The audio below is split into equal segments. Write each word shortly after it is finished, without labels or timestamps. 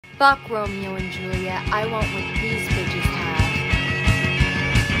Fuck Romeo and Juliet. I want what these bitches